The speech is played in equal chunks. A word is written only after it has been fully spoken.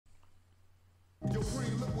Hope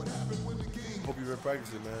you've been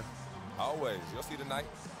practicing, man. Always. You'll see tonight.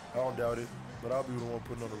 I don't doubt it, but I'll be the one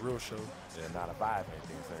putting on the real show. Yeah, 9 to 5 ain't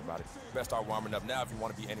things, everybody. Best start warming up now if you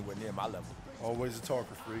want to be anywhere near my level. Always a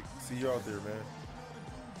talker, freak. See you out there, man.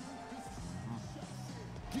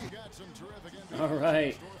 All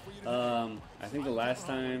right. I think the last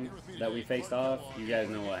time that we faced off, you guys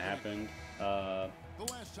know what happened.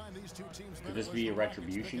 Could this be a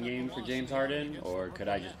retribution game for James Harden, or could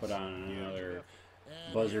I just put on another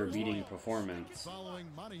buzzer-beating performance?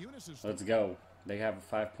 Let's go. They have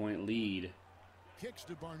a 5-point lead.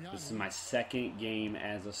 This is my second game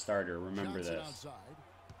as a starter. Remember this.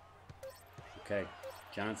 Okay,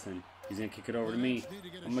 Johnson. He's going to kick it over to me.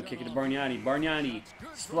 I'm going to kick it to Bargnani. Bargnani,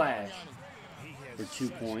 splash for 2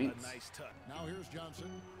 points.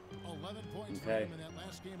 Okay,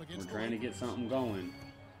 we're trying to get something going.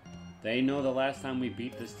 They know the last time we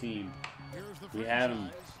beat this team, we had them.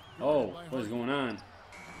 Oh, what is going on?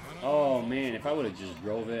 Oh, man, if I would have just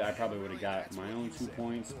drove it, I probably would have got my own 2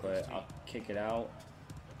 points, but I'll kick it out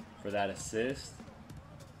for that assist.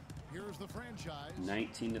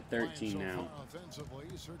 19 to 13 now.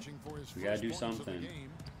 We got to do something.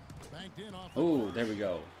 Oh, there we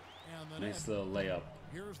go. Nice little layup.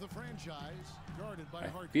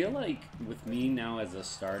 I feel like with me now as a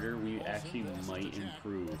starter, we actually might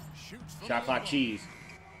improve. Shot clock cheese.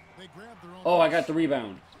 Oh, I got the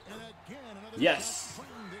rebound. Yes.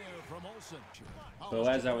 So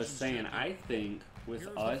as I was saying, I think with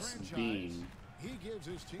us being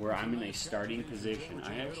where I'm in a starting position,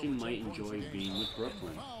 I actually might enjoy being with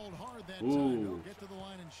Brooklyn. Ooh.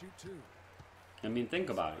 I mean, think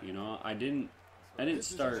about it, you know, I didn't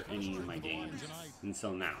start any of my games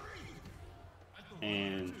until now.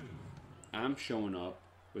 And I'm showing up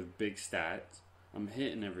with big stats. I'm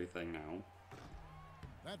hitting everything now.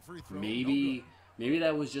 Maybe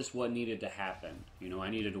that was just what needed to happen. You know, I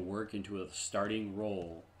needed to work into a starting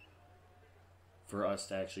role for us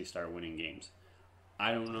to actually start winning games.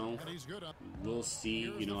 I don't know. We'll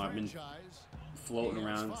see. You know, I've been floating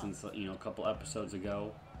around since, you know, a couple episodes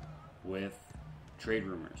ago with trade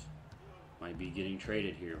rumors. Might be getting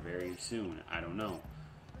traded here very soon. I don't know.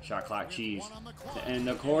 Shot clock cheese to end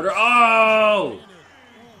the quarter. Oh!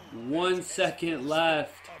 1 second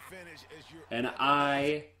left. And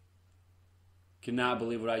I cannot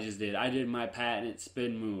believe what I just did. I did my patent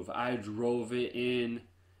spin move. I drove it in.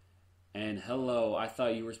 And hello, I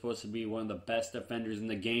thought you were supposed to be one of the best defenders in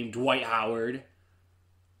the game, Dwight Howard.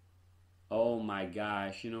 Oh my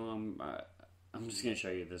gosh. You know, I'm just going to show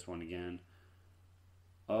you this one again.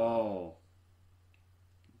 Oh.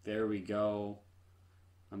 There we go.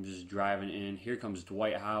 I'm just driving in. Here comes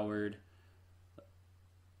Dwight Howard.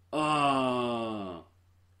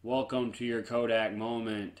 Welcome to your Kodak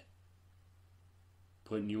moment.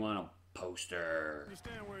 Putting you on a poster.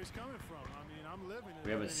 We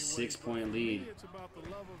have a 6-point lead.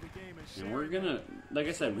 And we're going to, like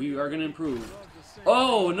I said, we are going to improve.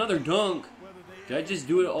 Oh, another dunk. Did I just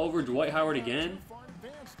do it over Dwight Howard again?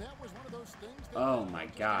 Oh my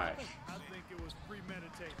gosh.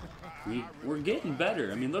 We're getting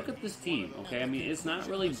better. I mean, look at this team, okay? I mean, it's not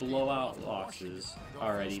really blowout losses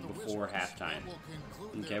already before halftime.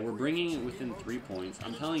 Okay, we're bringing it within 3 points.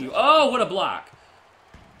 I'm telling you. Oh, what a block.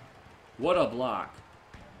 What a block.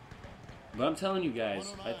 But I'm telling you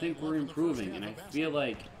guys, I think we're improving, and I feel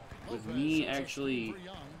like with me actually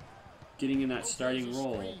getting in that starting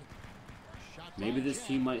role, maybe this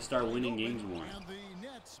team might start winning games more.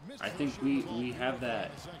 I think we have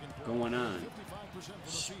that going on.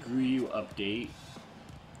 Screw you, update.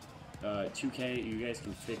 2K, you guys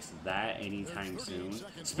can fix that anytime soon.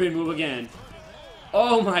 Spin move again.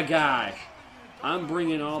 Oh my gosh. I'm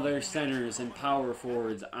bringing all their centers and power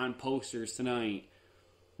forwards on posters tonight.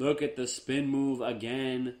 Look at the spin move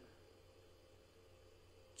again.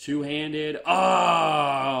 Two-handed.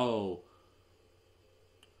 Oh!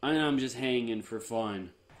 And I'm just hanging for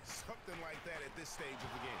fun.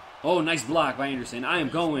 Oh, nice block by Anderson. I am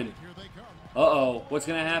going. Uh-oh. What's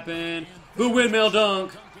going to happen? The windmill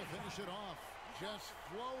dunk.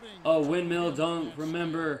 A windmill dunk.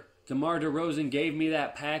 Remember, DeMar DeRozan gave me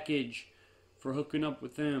that package for hooking up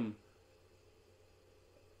with him.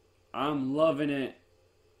 I'm loving it.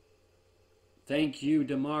 Thank you,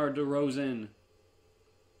 DeMar DeRozan.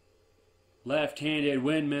 Left-handed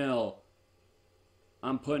windmill.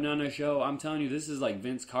 I'm putting on a show. I'm telling you, this is like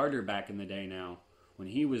Vince Carter back in the day now. When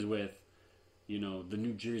he was with, you know, the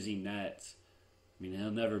New Jersey Nets. I mean,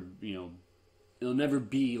 it'll never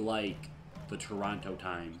be like the Toronto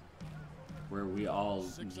time. where we all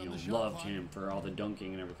loved him for all the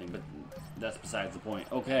dunking and everything, but that's besides the point.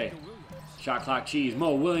 Okay, shot clock cheese.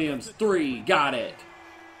 Mo Williams, 3, got it.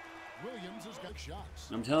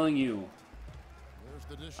 I'm telling you,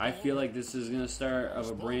 I feel like this is going to start of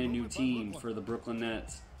a brand new team for the Brooklyn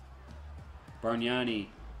Nets. Bargnani.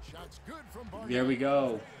 There we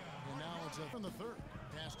go.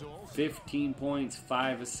 15 points,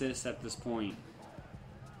 5 assists at this point.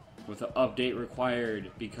 With an update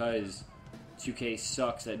required because 2K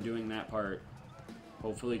sucks at doing that part.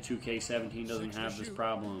 Hopefully 2K17 doesn't have this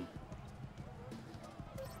problem.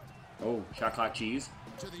 Oh, shot clock cheese.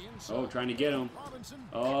 Oh, trying to get him.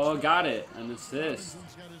 Oh, got it. An assist.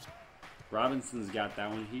 Robinson's got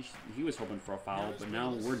that one. He was hoping for a foul, but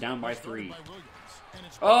now we're down by 3.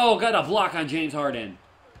 Oh, got a block on James Harden.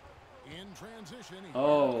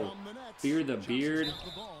 Oh, fear the beard?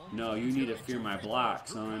 No, you need to fear my block,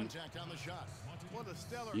 son.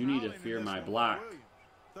 You need to fear my block.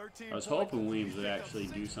 I was hoping Williams would actually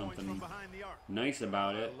do something nice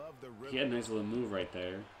about it. He had a nice little move right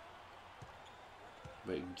there.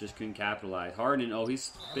 But he just couldn't capitalize. Harden, oh,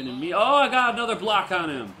 he's spinning me. Oh, I got another block on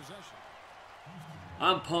him.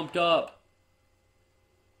 I'm pumped up.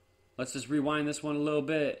 Let's just rewind this one a little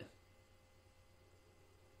bit.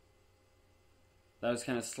 That was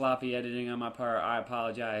kind of sloppy editing on my part. I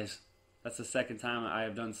apologize. That's the second time I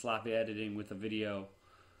have done sloppy editing with a video.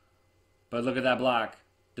 But look at that block.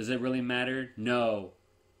 Does it really matter? No.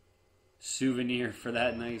 Souvenir for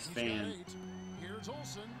that nice fan.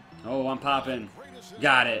 Oh, I'm popping.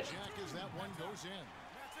 Got it.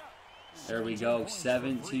 There we go.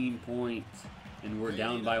 17 points. And we're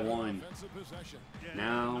down by 1.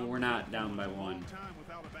 Now we're not down by 1.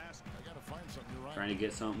 Trying to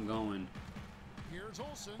get something going.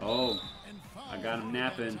 Oh, I got him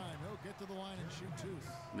napping.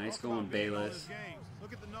 Nice going, Bayless.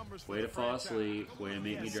 Way to fall asleep. Way to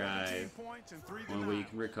make me drive. One way you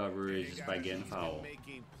can recover is just by getting a foul.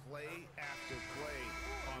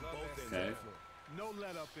 Okay.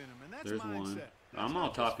 There's one. I'm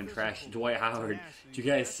all talking trash to Dwight Howard. Did you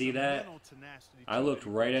guys see that? I looked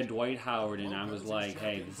right at Dwight Howard and I was like,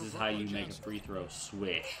 hey, this is how you make a free throw.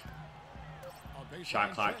 Swish.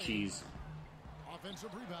 Shot clock cheese.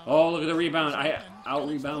 Oh, look at the rebound. I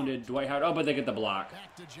out-rebounded Dwight Howard. Oh, but they get the block.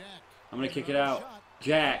 I'm going to kick it out.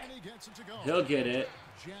 Jack. He'll get it.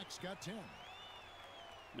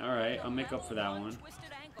 All right, I'll make up for that one.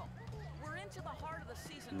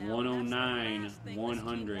 109,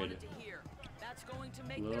 100.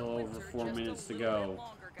 A little over 4 minutes to go.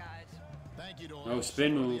 Oh,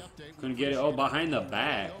 spin move. Couldn't get it. Oh, behind the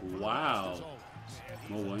back. Wow.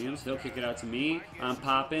 Mo Williams, he'll kick it out to me. I'm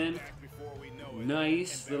popping.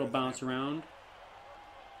 Nice little bounce around.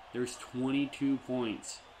 There's 22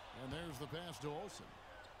 points.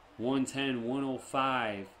 110,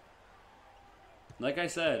 105. Like I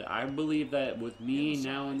said, I believe that with me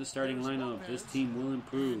now in the starting lineup, this team will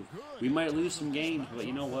improve. We might lose some games, but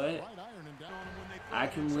you know what? I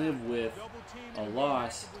can live with a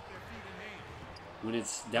loss when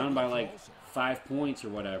it's down by like 5 points or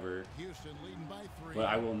whatever. But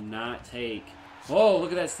I will not take... Oh,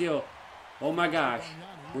 look at that steal. Oh my gosh.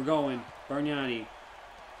 We're going. Bargnani.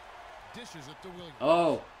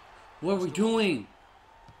 Oh. What are we doing?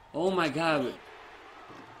 Oh my god.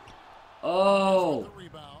 Oh.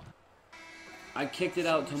 I kicked it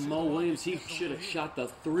out to Mo Williams. He should have shot the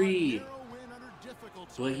 3.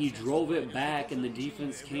 But he drove it back and the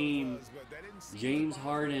defense came. James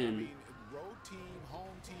Harden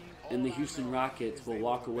and the Houston Rockets will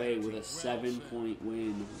walk away with a 7-point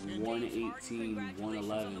win,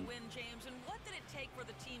 118-111.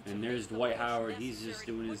 And there's Dwight Howard. He's just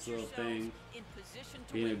doing his little thing,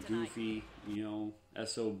 being a goofy,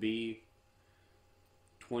 SOB.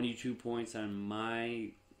 22 points on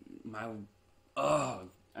my.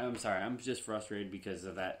 I'm sorry. I'm just frustrated because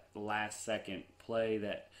of that last second play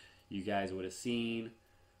that you guys would have seen.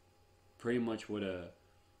 Pretty much would have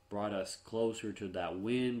brought us closer to that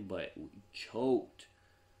win, but we choked.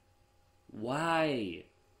 Why?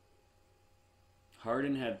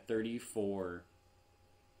 Harden had 34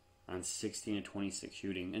 on 16 and 26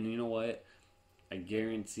 shooting. And you know what? I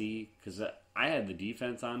guarantee, because I had the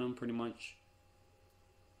defense on him pretty much.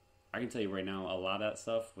 I can tell you right now, a lot of that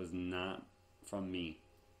stuff was not from me.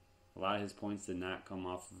 A lot of his points did not come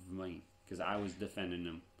off of me because I was defending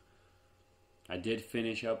him. I did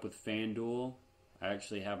finish up with FanDuel. I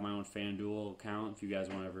actually have my own FanDuel account if you guys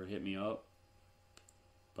want to ever hit me up.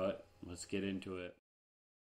 But let's get into it.